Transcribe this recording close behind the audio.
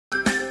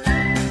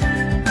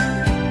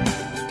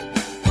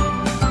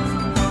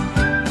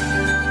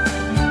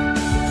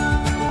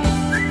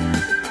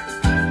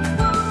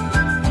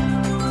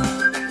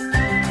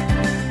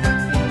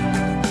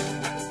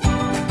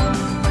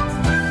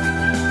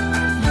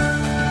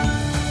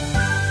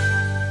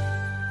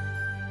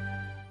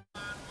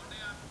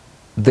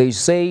they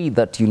say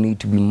that you need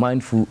to be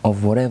mindful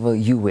of whatever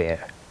you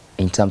wear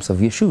in terms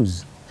of your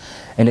shoes.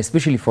 And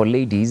especially for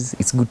ladies,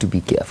 it's good to be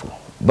careful.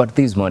 But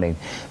this morning,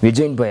 we're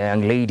joined by a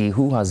young lady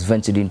who has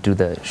ventured into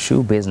the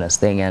shoe business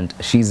thing, and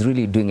she's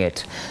really doing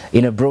it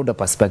in a broader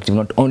perspective,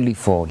 not only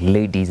for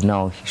ladies.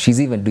 Now, she's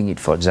even doing it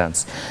for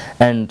gents.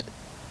 And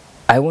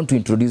I want to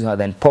introduce her,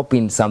 then pop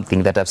in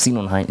something that I've seen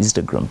on her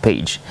Instagram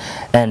page.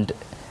 And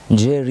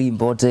Jerry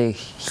Mbote,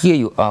 here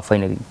you are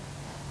finally.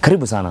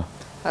 Karibu sana.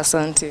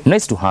 Asante.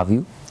 Nice to have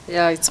you.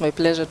 Yeah, it's my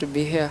pleasure to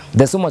be here.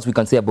 There's so much we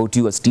can say about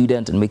you, a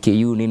student, and make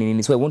you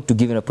nini. So I want to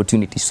give you an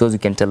opportunity so you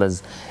can tell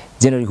us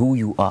generally who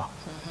you are.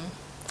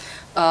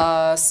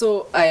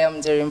 So I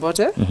am Jerry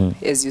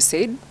Mbote, as you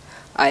said.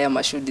 I am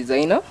a shoe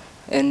designer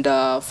and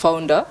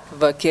founder of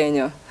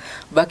Vakenya.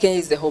 Vakenya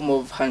is the home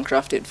of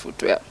handcrafted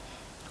footwear.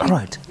 All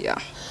right. Yeah.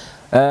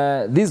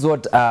 This is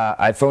what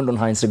I found on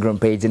her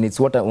Instagram page, and it's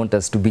what I want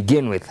us to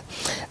begin with.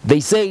 They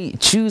say,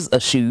 choose a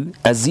shoe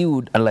as you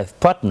would a life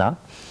partner,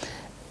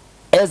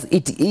 as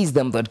it is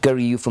them that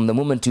carry you from the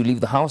moment you leave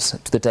the house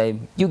to the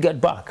time you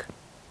get back.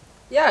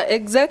 Yeah,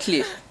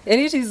 exactly. And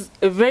it is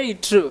very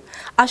true.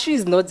 A shoe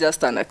is not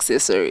just an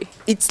accessory.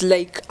 It's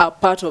like a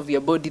part of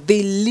your body.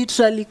 They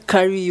literally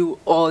carry you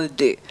all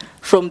day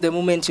from the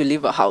moment you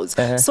leave a house.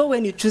 So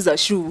when you choose a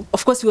shoe,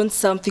 of course you want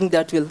something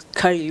that will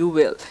carry you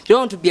well. You don't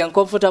want to be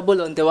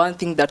uncomfortable on the one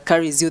thing that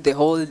carries you the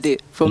whole day,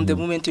 from the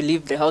moment you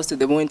leave the house to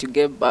the moment you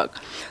get back.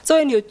 So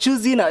when you're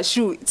choosing a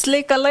shoe, it's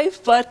like a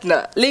life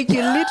partner. Like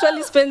you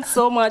literally spend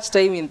so much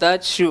time in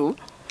that shoe,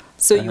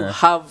 so you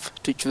have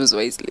to choose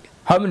wisely.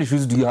 How many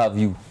shoes do you have,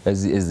 you,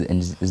 as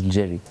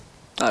Jerry?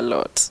 A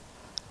lot.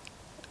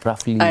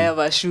 Roughly. I have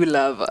a shoe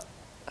lover.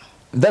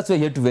 That's why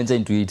you had to venture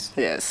into it.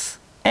 Yes.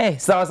 Hey,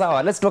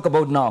 sawa. Let's talk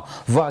about now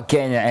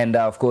Vakenya, and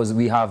of course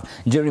we have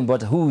Jerry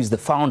Mbote, who is the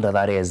founder,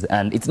 that is,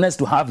 and it's nice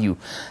to have you.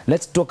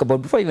 Let's talk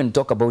about, before I even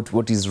talk about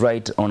what is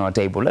right on our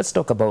table, let's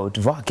talk about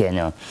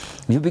Vakenya.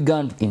 You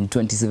began in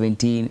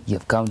 2017, you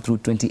have come through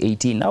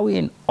 2018, now we're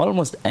in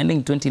almost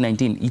ending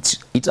 2019.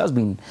 It has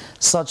been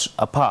such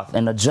a path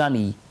and a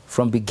journey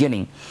from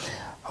beginning.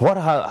 What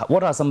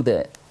are some of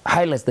the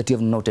highlights that you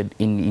have noted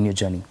in your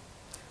journey?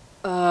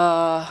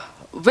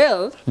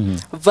 Well,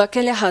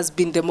 Vakenya has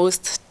been the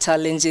most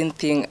challenging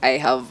thing I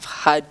have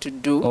had to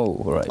do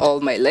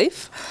all my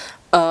life.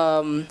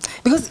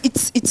 Because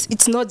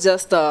it's not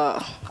just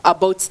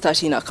about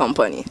starting a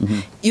company.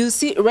 You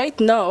see, right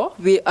now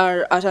we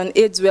are at an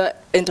age where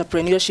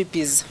entrepreneurship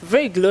is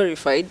very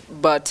glorified,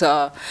 but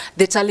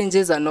the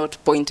challenges are not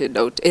pointed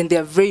out, and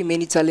there are very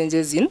many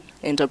challenges in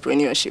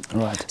entrepreneurship.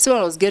 So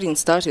when I was getting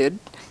started,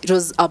 it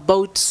was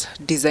about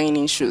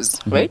designing shoes,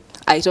 right?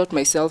 I taught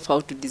myself how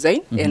to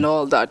design and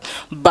all that,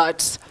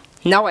 but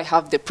now I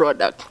have the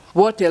product.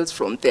 What else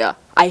from there?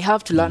 I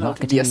have to learn how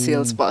to be a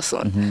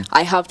salesperson.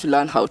 I have to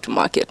learn how to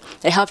market.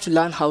 I have to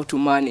learn how to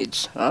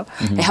manage. I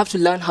have to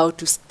learn how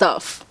to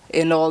staff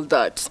and all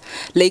that.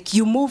 Like,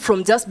 you move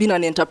from just being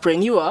an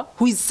entrepreneur,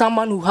 who is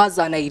someone who has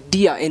an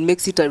idea and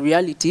makes it a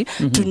reality,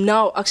 to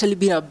now actually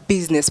being a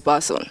business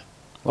person.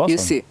 You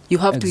see, you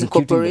have to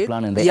incorporate, the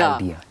plan and the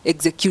idea.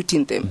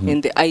 Executing them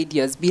and the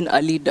ideas, being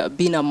a leader,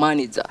 being a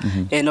manager,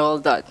 and all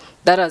that.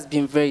 That has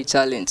been very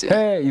challenging.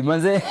 Hey, you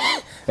must say,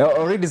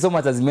 already so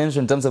much has been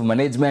mentioned in terms of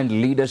management,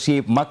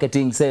 leadership,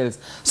 marketing, sales.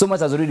 So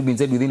much has already been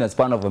said within a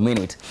span of a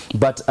minute.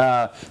 But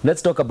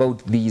let's talk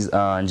about these,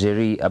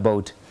 Jerry,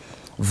 about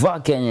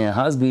Vakenya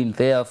has been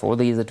there for all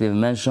the years that we have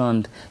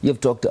mentioned. You have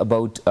talked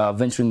about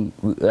venturing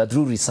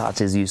through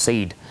research, as you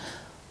said.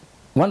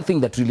 One thing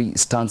that really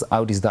stands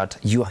out is that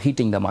you are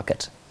hitting the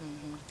market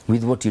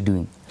with what you're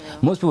doing.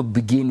 Most people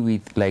begin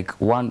with like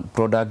one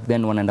product,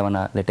 then one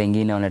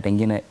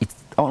letengine. It's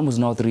almost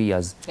now 3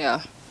 years.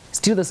 Yeah.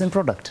 Still the same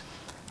product.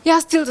 Yeah,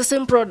 still the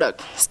same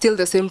product. Still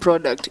the same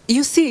product.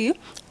 You see,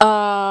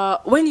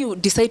 when you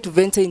decide to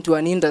venture into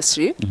an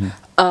industry,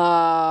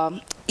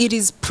 it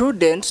is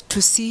prudent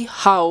to see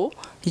how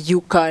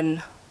you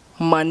can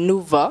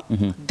maneuver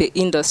the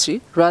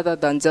industry rather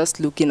than just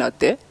looking at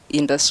the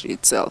industry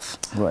itself.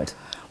 Right.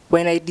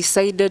 When I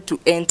decided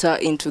to enter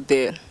into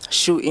the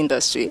shoe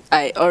industry,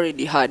 I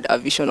already had a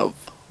vision of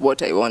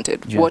what I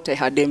wanted, what I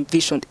had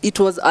envisioned. It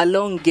was a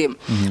long game.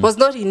 It was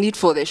not in it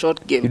for the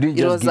short game. You didn't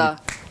it just was a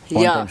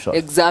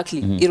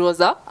exactly. It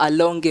was a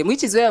long game,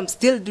 which is why I'm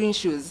still doing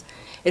shoes,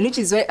 and which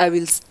is why I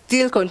will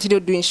still continue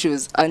doing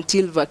shoes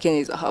until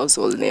Vakenya is a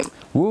household name.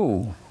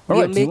 Whoa.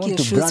 All right, you want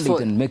to brand it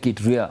and make it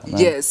real.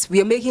 Yes,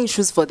 we are making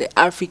shoes for the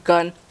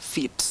African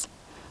feet.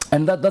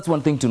 And that's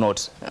one thing to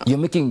note. You're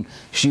making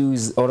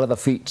shoes, or rather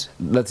feet,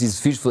 that is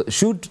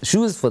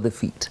shoes for the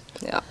feet.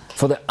 Yeah.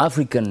 For the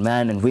African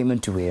man and women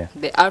to wear.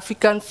 The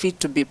African feet,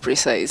 to be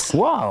precise.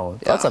 Wow,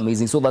 that's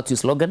amazing. So that's your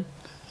slogan?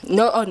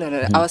 No.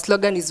 Our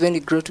slogan is, when we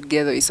grow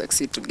together, we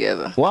succeed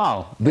together.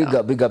 Wow,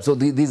 big up. So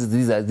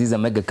these are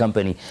mega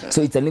company.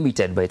 So it's a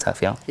limited by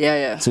itself, yeah?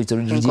 Yeah. So it's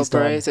already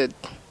incorporated.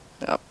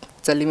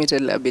 It's a limited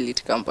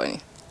liability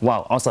company.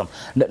 Wow, awesome.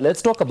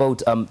 Let's talk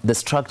about the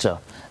structure.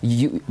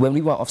 When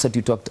we were offset,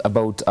 you talked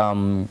about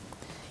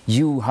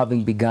you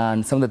having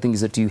begun, some of the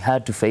things that you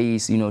had to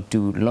face, you know,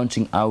 to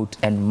launching out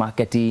and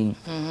marketing.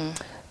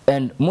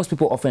 And most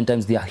people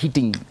oftentimes they are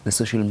hitting the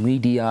social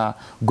media,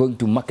 going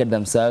to market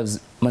themselves,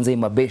 manzai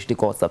mabeshti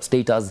kwa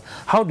substatus.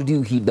 How did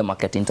you hit the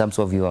market in terms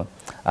of your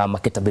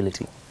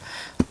marketability?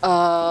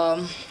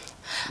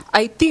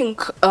 I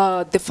think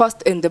the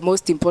first and the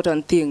most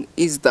important thing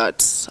is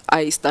that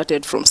I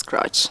started from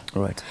scratch.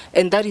 Right.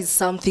 And that is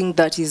something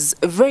that is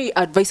very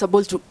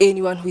advisable to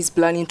anyone who is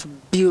planning to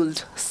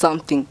build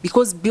something.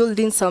 Because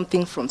building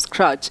something from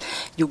scratch,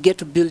 you get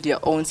to build your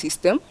own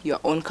system, your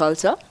own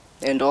culture,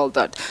 and all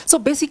that. So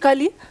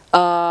basically,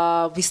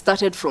 we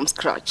started from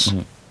scratch,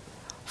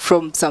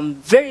 from some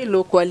very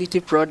low quality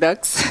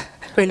products.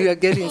 When we were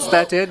getting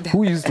started.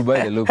 Who used to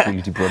buy the low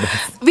quality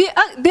products?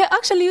 They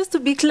actually used to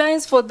be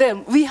clients for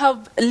them. We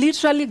have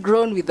literally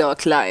grown with our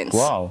clients.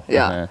 Wow.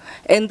 Yeah.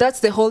 And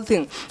that's the whole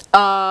thing.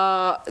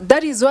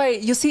 That is why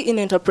you see in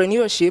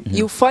entrepreneurship,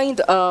 you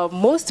find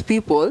most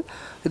people,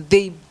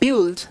 they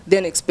build,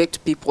 then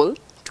expect people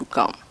to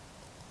come.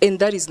 And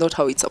that is not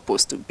how it's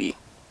supposed to be.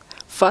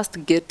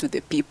 First get to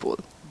the people,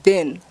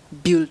 then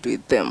build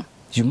with them.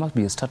 You must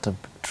be a startup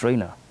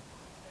trainer.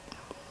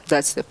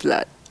 That's the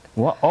plan.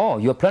 What? Oh,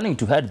 you're planning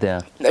to head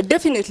there?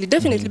 Definitely,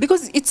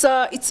 because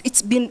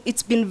it's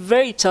been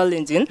very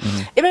challenging.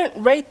 Even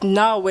right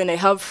now, when I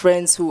have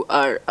friends who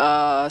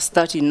are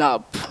starting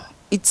up,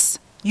 it's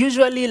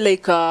usually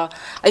like I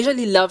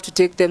usually love to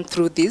take them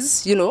through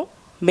this, you know,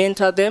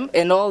 mentor them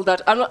and all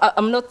that.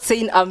 I'm not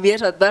saying I'm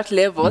yet at that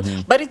level,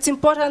 but it's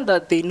important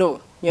that they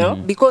know, you know,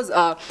 because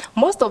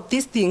most of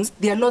these things,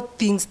 they are not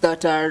things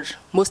that are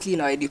mostly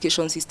in our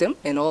education system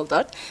and all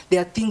that. They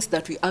are things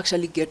that we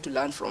actually get to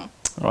learn from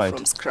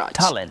scratch.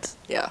 Talent.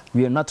 Yeah.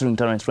 We are nurturing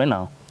talent right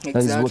now.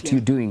 Exactly. That is what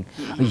you're doing.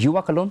 You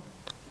work alone?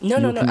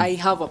 No. I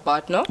have a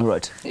partner.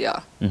 Right.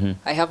 Yeah.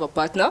 I have a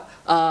partner.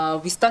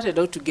 We started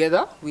out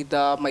together with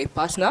my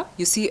partner.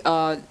 You see,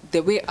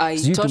 the way I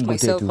taught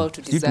myself how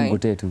to design.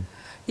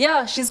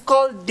 Yeah, she's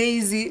called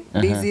Daisy.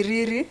 Daisy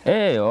Riri.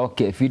 Hey,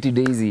 okay. Fiti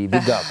Daisy.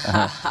 Big up.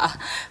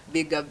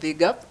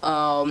 Big up.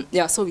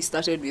 Yeah, so we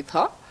started with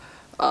her.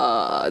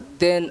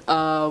 Then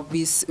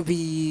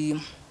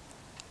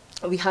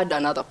we had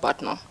another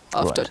partner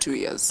after 2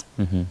 years.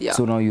 Yeah.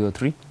 So now you are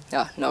 3?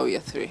 Yeah, now we are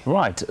 3.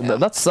 Right. Yeah.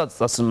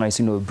 That's nice,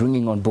 you know,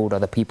 bringing on board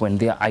other people and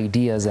their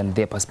ideas and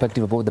their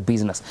perspective about the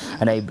business.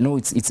 And I know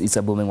it's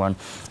a booming one.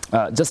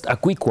 Just a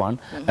quick one.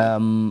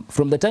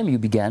 From the time you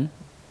began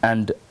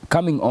and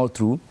coming all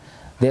through,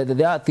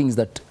 there are things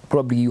that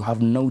probably you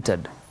have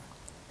noted.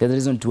 There's the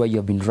reason to why you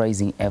have been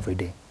rising every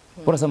day.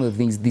 What are some of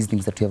these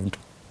things that you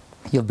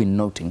have been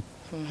noting?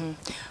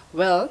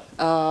 Well,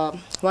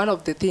 one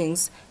of the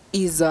things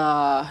is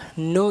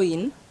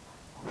knowing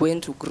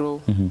when to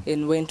grow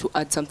and when to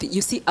add something.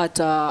 You see, at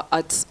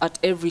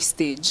every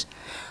stage,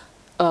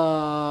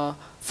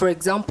 for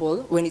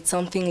example, when it's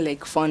something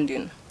like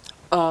funding,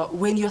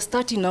 when you're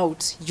starting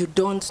out, you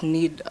don't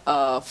need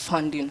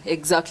funding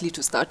exactly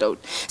to start out.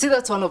 See,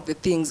 that's one of the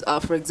things.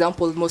 For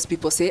example, most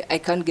people say, I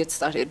can't get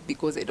started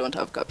because I don't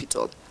have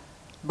capital.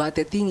 But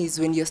the thing is,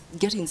 when you're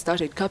getting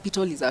started,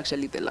 capital is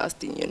actually the last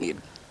thing you need.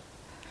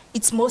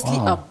 It's mostly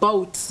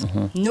about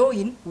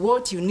knowing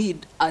what you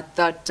need at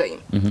that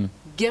time.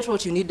 Get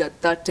what you need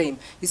at that time.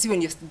 You see,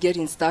 when you're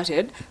getting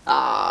started,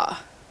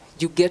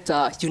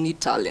 you need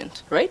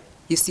talent, right?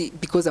 You see,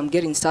 because I'm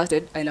getting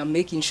started and I'm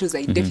making shoes,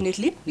 I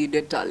definitely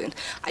needed talent.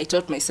 I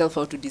taught myself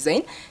how to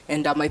design,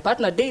 and my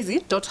partner Daisy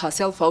taught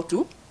herself how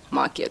to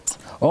market.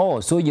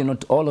 Oh, so you're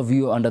not all of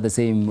you under the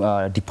same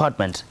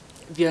department?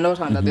 We are not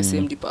under the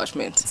same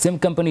department. Same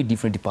company,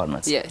 different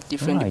departments? Yeah,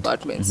 different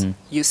departments.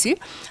 You see?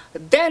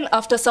 Then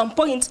after some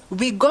point,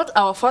 we got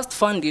our first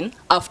funding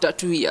after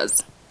 2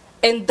 years.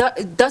 And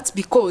that's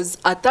because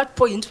at that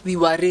point, we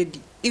were ready.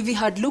 If we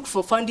had looked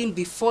for funding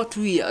before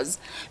 2 years,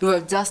 we would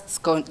have just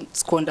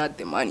squandered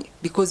the money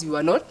because we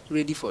were not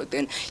ready for it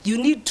then. You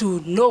need to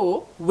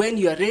know when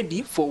you are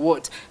ready for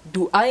what.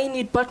 Do I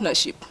need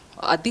partnership?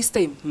 At this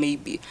time,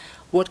 maybe.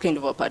 What kind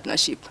of a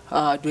partnership? Do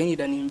I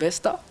need an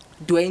investor?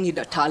 Do I need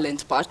a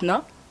talent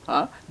partner?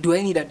 Do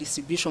I need a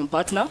distribution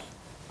partner?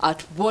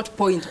 At what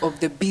point of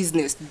the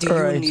business do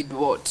you need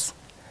what?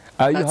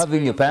 Are you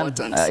having your pen?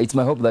 It's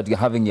my hope that you're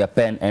having your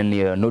pen and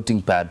your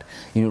noting pad,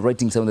 you know,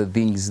 writing some of the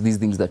things, these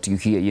things that you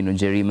hear, you know,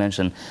 Jerry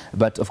mentioned.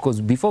 But of course,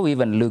 before we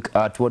even look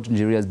at what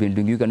Jerry has been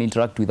doing, you can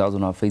interact with us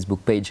on our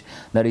Facebook page.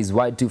 That is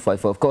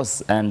Y254, of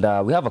course. And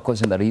we have a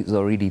question that is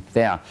already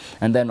there.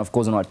 And then, of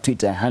course, on our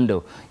Twitter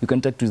handle, you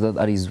can talk to us.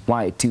 That is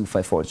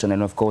Y254. And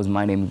then, of course,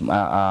 my name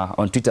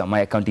on Twitter, my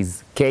account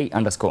is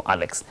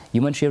K_Alex.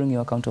 You mind sharing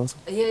your account also?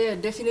 Yeah,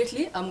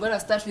 definitely. I'm going to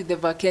start with the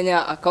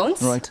Vakenya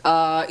account. Right.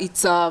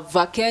 It's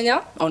Vakenya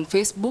on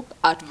Facebook,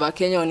 at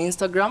Vakenya on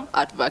Instagram,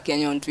 at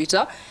Vakenya on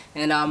Twitter.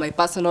 And my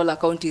personal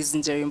account is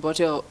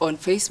Njerimbote on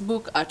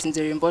Facebook, at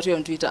Njerimbote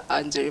on Twitter,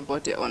 and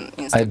Njerimbote on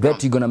Instagram. I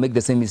bet you're going to make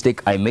the same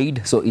mistake I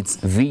made. So it's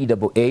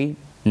VAA,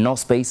 no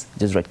space,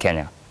 just write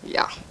Kenya.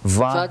 Yeah.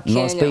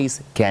 No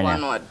space, Kenya.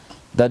 One word.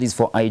 That is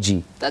for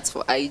IG. That's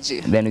for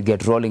IG. Then you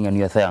get rolling and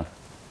you're there.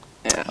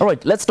 Yeah. All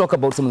right, let's talk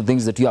about some of the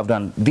things that you have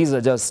done. These are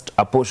just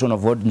a portion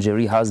of what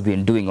Njeri has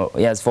been doing,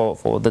 yes,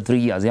 for the 3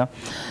 years, yeah.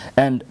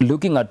 And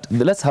looking at,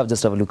 let's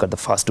just have a look at the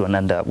first one.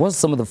 And what's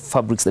some of the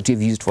fabrics that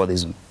you've used for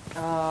this one?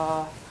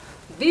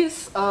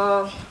 This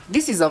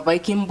is a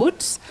Viking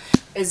boot.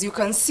 As you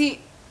can see,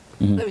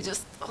 let me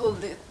just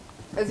hold it.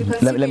 As you can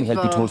see, let me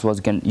help you to hold so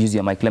you can use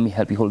your mic. Let me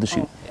help you hold the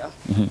shoe. Oh,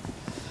 yeah.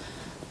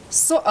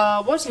 So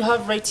what you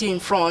have right here in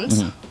front,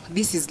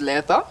 this is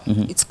leather.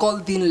 It's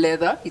called thin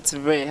leather. It's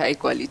very high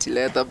quality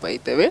leather, by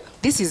the way.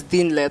 This is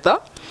thin leather,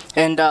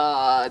 and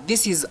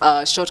this is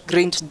a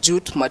short-grained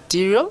jute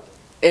material,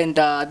 and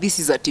this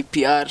is a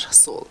TPR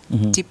sole.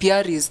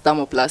 TPR is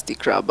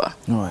thermoplastic rubber.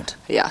 All right.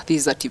 Yeah, this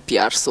is a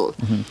TPR sole.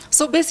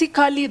 So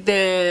basically,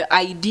 the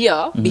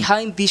idea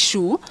behind this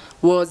shoe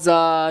was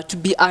to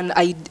be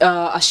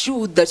a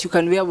shoe that you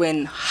can wear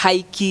when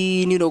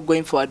hiking, you know,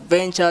 going for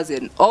adventures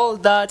and all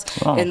that,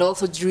 and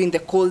also during the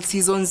cold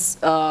seasons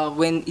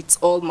when it's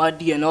all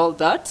muddy and all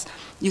that.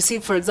 You see,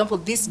 for example,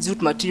 this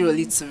jute material,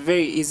 it's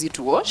very easy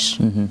to wash.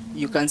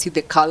 You can see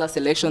the color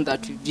selection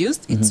that we've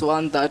used. It's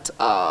one that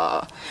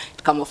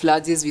it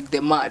camouflages with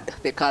the mud,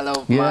 the color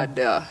of mud.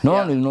 No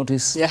one will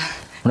notice. Yeah.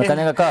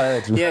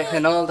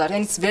 And all that.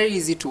 And it's very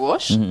easy to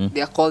wash. They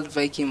are called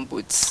Viking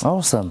boots.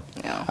 Awesome.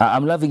 Yeah.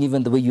 I'm loving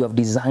even the way you have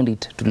designed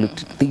it to look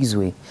this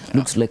way.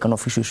 Looks like an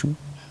official shoe.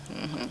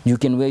 You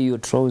can wear your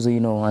trouser, you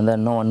know, and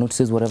then no one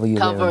notices whatever you're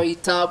wearing. Cover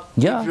it up.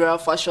 Yeah. If you're a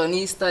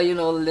fashionista, you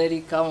know, let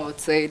it come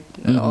outside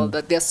and all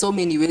that. There are so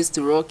many ways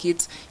to rock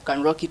it. You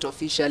can rock it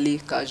officially,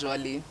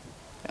 casually.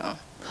 Yeah.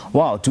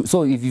 Wow.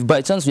 So if you,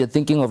 by chance you're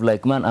thinking of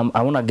like, man,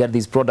 I want to get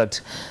this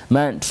product,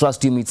 man,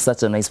 trust you, it's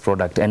such a nice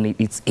product. And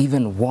it's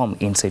even warm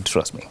inside,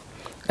 trust me.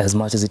 As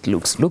much as it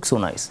looks so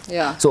nice.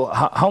 Yeah. So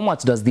how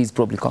much does these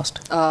probably cost?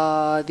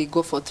 They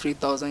go for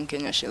 3,000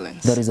 Kenya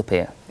shillings. That is a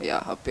pair?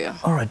 Yeah, a pair.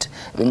 All right.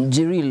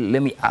 Njeri,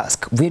 let me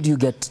ask, where do you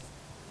get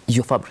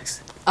your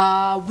fabrics?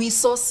 We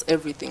source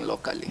everything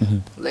locally.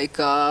 Like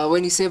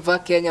when you say VA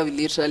Kenya, we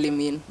literally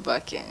mean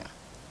VA Kenya.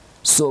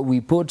 So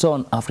we put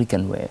on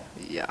African wear.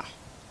 Yeah.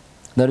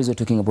 That is, you're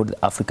talking about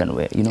the African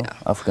wear, you know,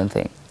 African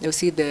thing. You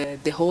see,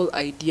 the whole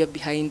idea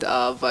behind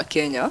VA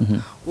Kenya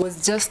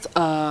was just...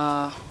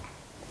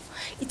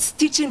 it's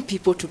teaching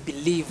people to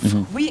believe.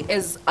 We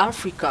as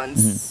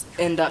Africans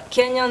and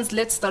Kenyans,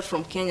 let's start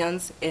from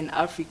Kenyans and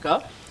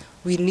Africa,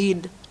 we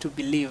need to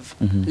believe.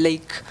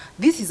 Like,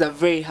 this is a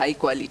very high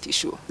quality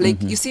shoe.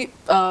 Like, you see,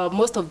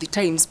 most of the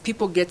times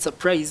people get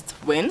surprised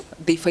when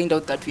they find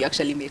out that we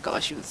actually make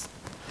our shoes.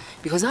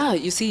 Because,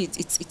 you see,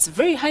 it's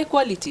very high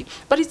quality.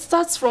 But it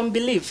starts from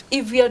belief.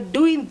 If we are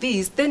doing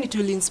this, then it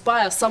will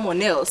inspire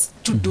someone else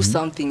to do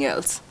something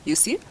else, you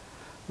see?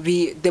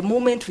 The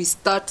moment we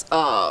start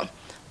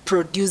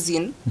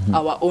producing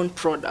our own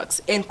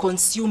products and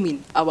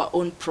consuming our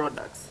own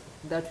products,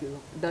 that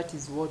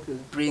is what will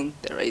bring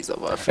the rise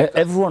of Africa.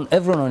 Everyone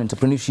on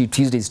Entrepreneurship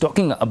Tuesday is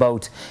talking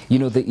about, you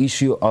know, the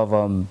issue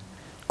of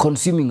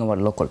consuming our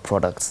local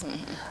products.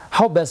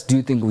 How best do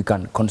you think we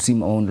can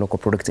consume our own local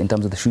products in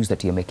terms of the shoes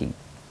that you're making?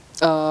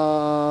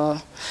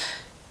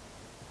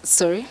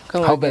 Sorry,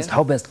 how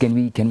best can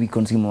we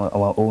consume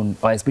our own,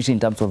 or especially in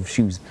terms of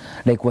shoes?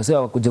 Like, wase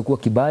wakuja kuwa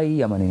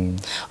kibai ama nini?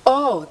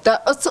 Oh,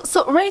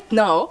 so right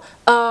now,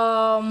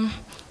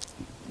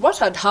 what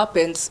had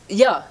happened?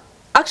 Yeah,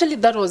 actually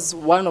that was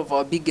one of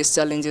our biggest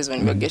challenges when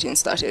we were getting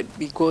started,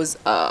 because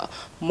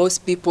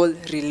most people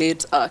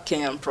relate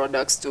Kenyan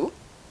products to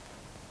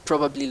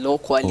probably low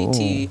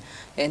quality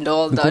and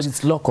all that. Because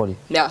it's local.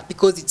 Yeah,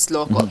 because it's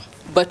local.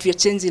 But we are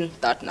changing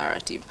that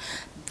narrative.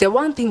 The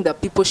one thing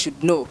that people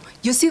should know,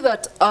 you see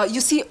that,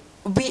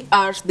 we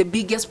are the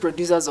biggest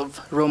producers of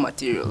raw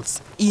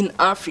materials in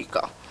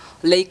Africa.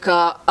 Like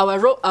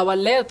our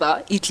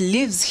leather, it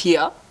lives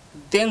here,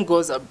 then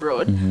goes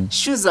abroad.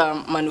 Shoes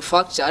are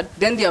manufactured,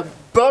 then they are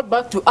brought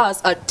back to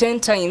us at 10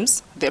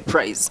 times the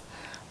price.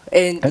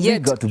 And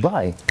yet, we got to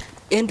buy.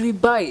 And we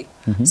buy.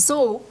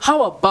 So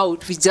how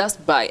about we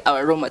just buy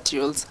our raw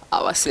materials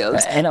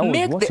ourselves,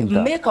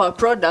 make our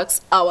products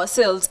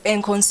ourselves,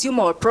 and consume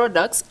our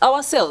products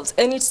ourselves?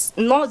 And it's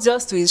not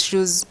just with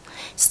shoes.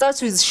 It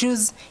starts with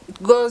shoes,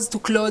 it goes to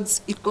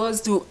clothes, it goes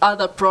to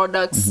other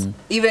products,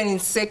 even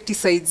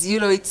insecticides.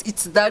 You know,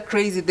 it's that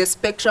crazy. The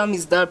spectrum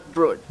is that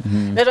broad.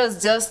 Let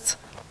us just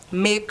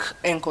make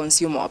and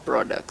consume our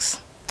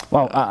products.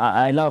 Wow,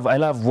 I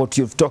love what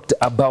you've talked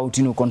about,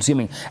 you know,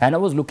 consuming. And I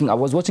was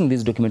watching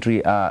this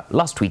documentary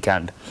last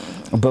weekend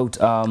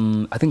about,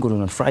 I think it was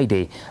on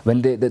Friday,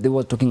 when they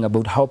were talking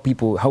about how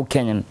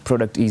Kenyan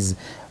product is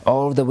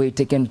all the way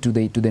taken to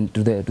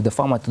the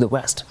farmer to the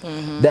west.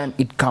 Then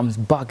it comes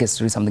back as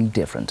something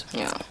different.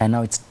 Yeah. And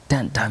now it's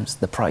 10 times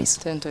the price.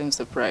 10 times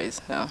the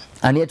price, yeah.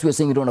 And yet we're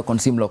saying we don't want to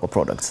consume local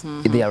products.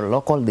 If they are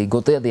local, they go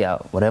there, they are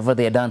whatever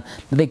they are done,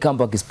 they come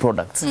back as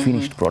products,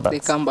 finished products. They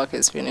come back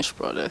as finished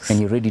products. And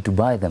you're ready to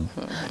buy them.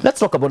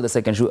 Let's talk about the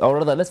second shoe. Or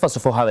rather, let's first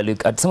of all have a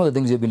look at some of the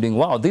things you've been doing.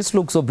 Wow, this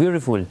looks so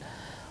beautiful.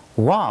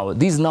 Wow,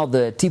 this is now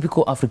the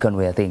typical African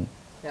wear thing.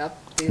 Yep.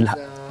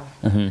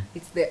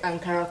 It's the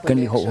Ankara collection. Can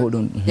you hold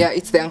on? Yeah,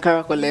 it's the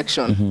Ankara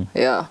collection.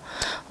 Yeah.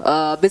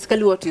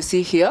 Basically, what you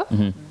see here,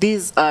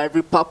 these are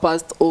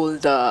repurposed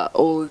old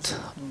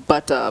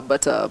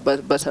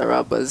butter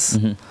rubbers.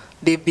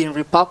 They've been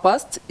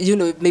repurposed. You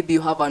know, maybe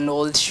you have an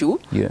old shoe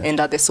and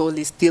the sole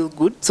is still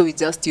good, so we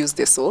just use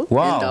the sole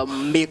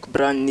and make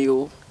brand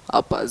new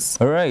uppers.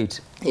 All right.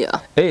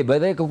 Yeah. Hey, by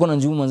the way, Kokona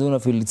Njuma Zona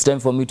feel it's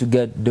time for me to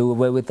get the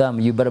way with them.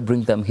 You better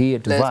bring them here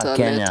to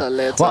Kenya.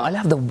 Later. Wow, I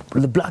love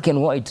the black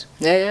and white.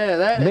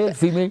 Yeah. Male,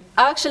 female.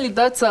 Actually,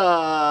 that's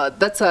a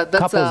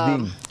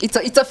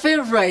it's a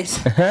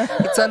favorite.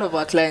 It's one of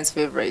our clients'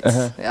 favorites.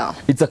 Yeah.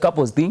 It's a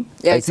couple's thing.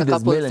 Yeah, it's a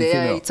couple's thing.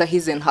 Yeah, it's a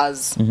his and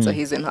hers. It's a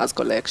his and hers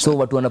collection. So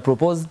what wanna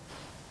propose?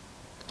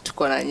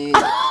 All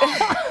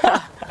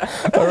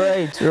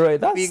right.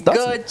 That's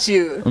got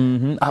you.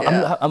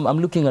 I'm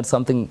looking at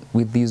something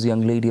with this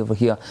young lady over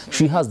here.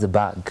 She has the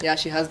bag. Yeah,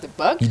 she has the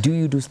bag. Do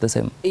you do the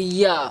same?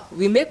 Yeah,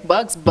 we make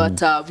bags,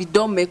 but we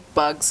don't make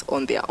bags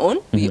on their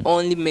own. We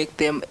only make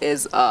them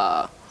as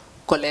a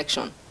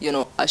collection, you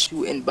know, a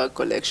shoe and bag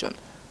collection.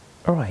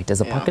 All right,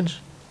 as a package?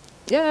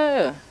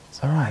 Yeah.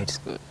 All right.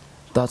 Good.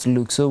 That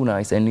looks so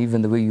nice, and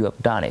even the way you have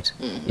done it,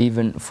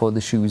 even for the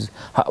shoes.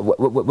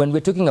 When we're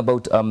talking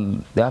about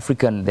the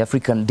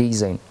African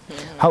design,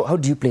 how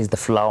do you place the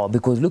flower?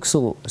 Because it looks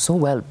so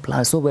well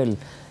planned, so well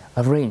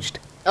arranged.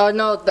 Oh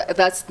no,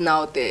 that's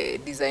now the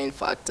design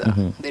factor.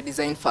 The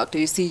design factor.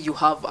 You see, you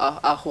have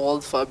a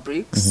whole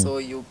fabric, so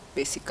you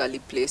basically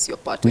place your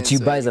patterns. Which you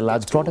buy as a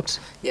large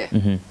product? Yeah,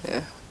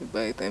 yeah. We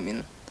buy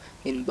them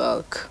in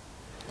bulk.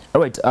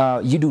 All right.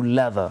 You do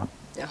leather.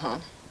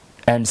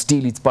 And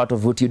still it's part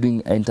of what you're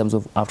doing in terms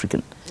of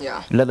African.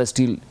 Yeah. Leather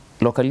still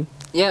locally?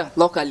 Yeah,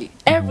 locally.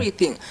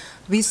 Everything.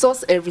 We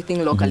source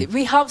everything locally.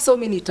 We have so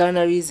many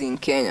tanneries in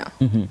Kenya.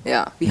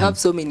 Yeah, we have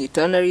so many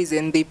tanneries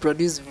and they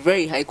produce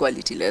very high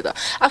quality leather.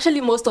 Actually,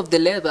 most of the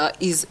leather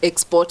is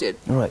exported.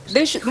 Right.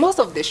 Most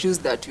of the shoes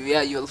that we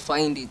wear, you'll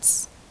find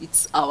it's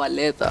our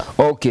leather.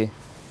 Okay.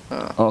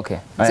 Okay,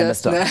 I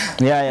understand.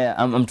 Yeah,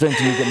 I'm trying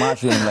to make a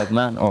match and I'm like,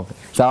 man, okay.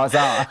 Sawa.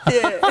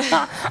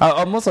 Yeah.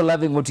 I'm also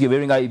loving what you're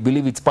wearing. I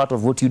believe it's part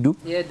of what you do.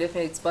 Yeah,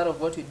 definitely, it's part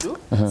of what we do.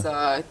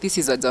 This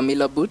is a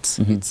Jamila boot.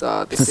 It's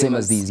the same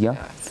as these,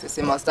 yeah? It's the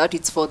same as that.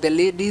 It's for the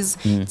ladies.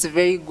 It's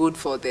very good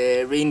for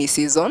the rainy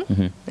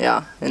season.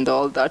 Yeah, and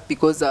all that,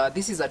 because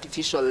this is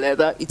artificial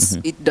leather.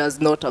 It does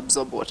not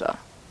absorb water.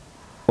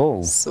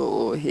 Oh.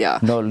 So yeah,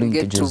 no you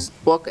get to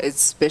walk,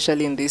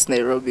 especially in this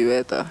Nairobi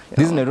weather.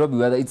 This Nairobi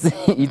weather,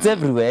 it's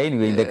everywhere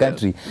anyway in the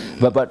country.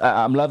 But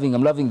I'm loving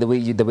the way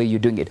you're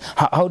doing it.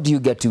 How do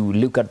you get to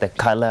look at the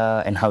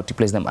color and how to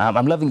place them?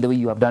 I'm loving the way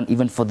you have done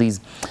even for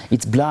these.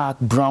 It's black,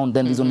 brown,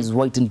 then this one is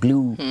white and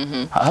blue.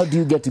 How do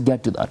you get to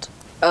that?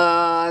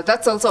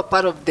 That's also a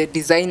part of the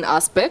design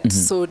aspect.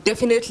 So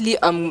definitely,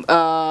 when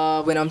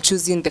I'm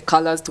choosing the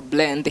colors to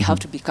blend, they have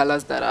to be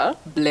colors that are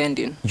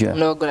blending. Yeah. I'm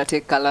not gonna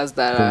take colors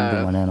that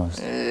are.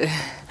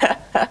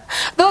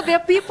 Though there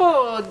are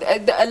people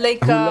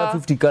like who love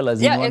 50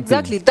 colors. Yeah,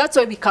 exactly. That's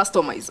why we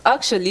customize.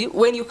 Actually,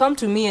 when you come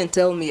to me and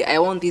tell me I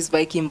want this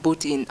Viking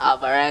boot in a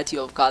variety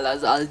of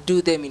colors, I'll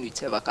do them in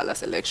whichever color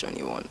selection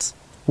you want.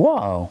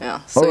 Wow.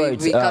 Yeah. So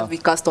we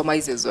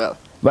customize as well.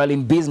 Well,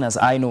 in business,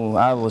 I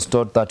was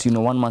taught that, you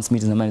know, one man's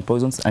meat is a man's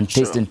poisons, and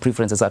taste and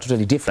preferences are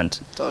totally different.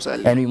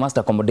 Totally. And we must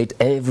accommodate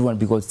everyone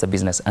because it's a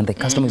business, and the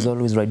customer is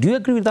always right. Do you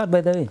agree with that,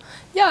 by the way?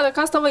 Yeah, the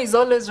customer is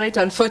always right,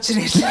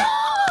 unfortunately.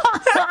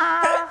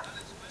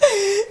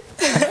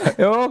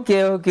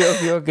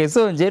 Okay.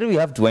 So, Jerry, we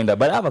have to wind up,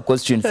 but I have a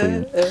question for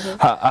you.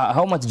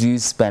 How much do you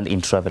spend in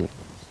travel?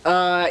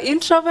 In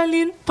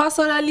traveling,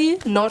 personally,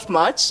 not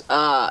much.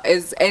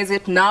 As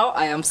it now,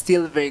 I am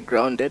still very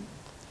grounded.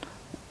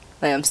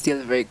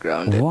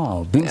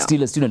 Wow, being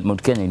still a student at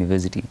Mount Kenya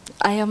University.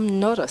 I am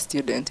not a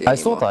student anymore. I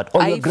saw that.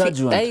 Oh, you're a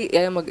graduate.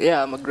 I'm a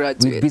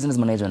graduate. With business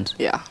management?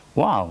 Yeah.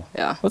 Wow.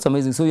 Yeah. That's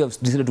amazing. So you have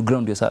decided to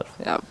ground yourself?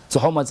 Yeah. So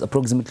how much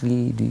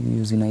approximately do you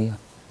use in a year?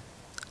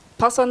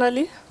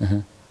 Personally?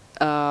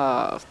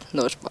 Not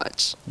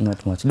much.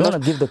 Not much. You don't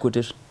want to give the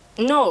quotation?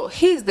 No,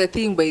 here's the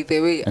thing, by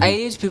the way. I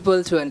need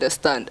people to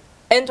understand.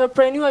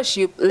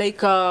 Entrepreneurship,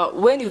 like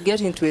when you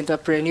get into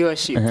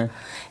entrepreneurship,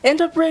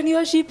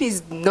 entrepreneurship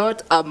is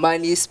not a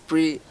money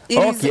spree. It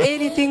is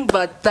anything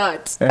but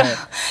that.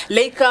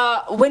 Like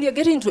when you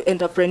get into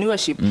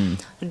entrepreneurship,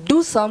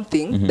 do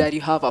something that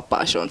you have a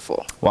passion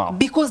for. Wow.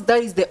 Because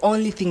that is the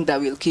only thing that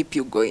will keep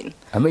you going.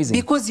 Amazing.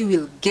 Because you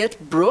will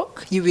get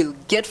broke, you will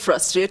get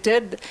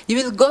frustrated, you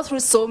will go through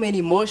so many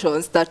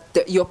emotions that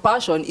your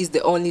passion is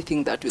the only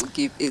thing that will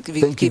keep you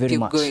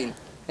going.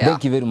 Yeah.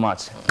 Thank you very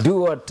much. Do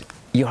what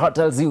your heart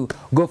tells you,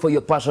 go for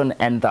your passion,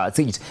 and that's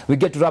it. We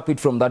get to wrap it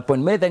from that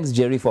point. Many thanks,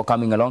 Jerry, for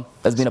coming along.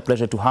 It's been a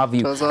pleasure to have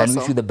you, and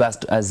wish you the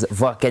best as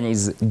VAR Kenya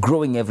is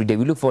growing every day.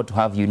 We look forward to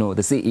have you know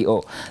the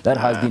CEO. That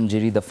has been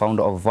Jerry, the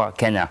founder of VAR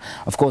Kenya.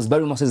 Of course,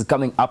 Barry Moses is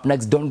coming up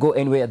next. Don't go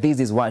anywhere. This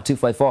is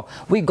Y254.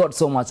 We got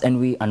so much, and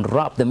we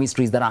unwrap the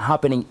mysteries that are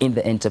happening in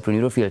the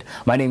entrepreneurial field.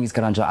 My name is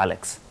Karanja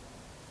Alex.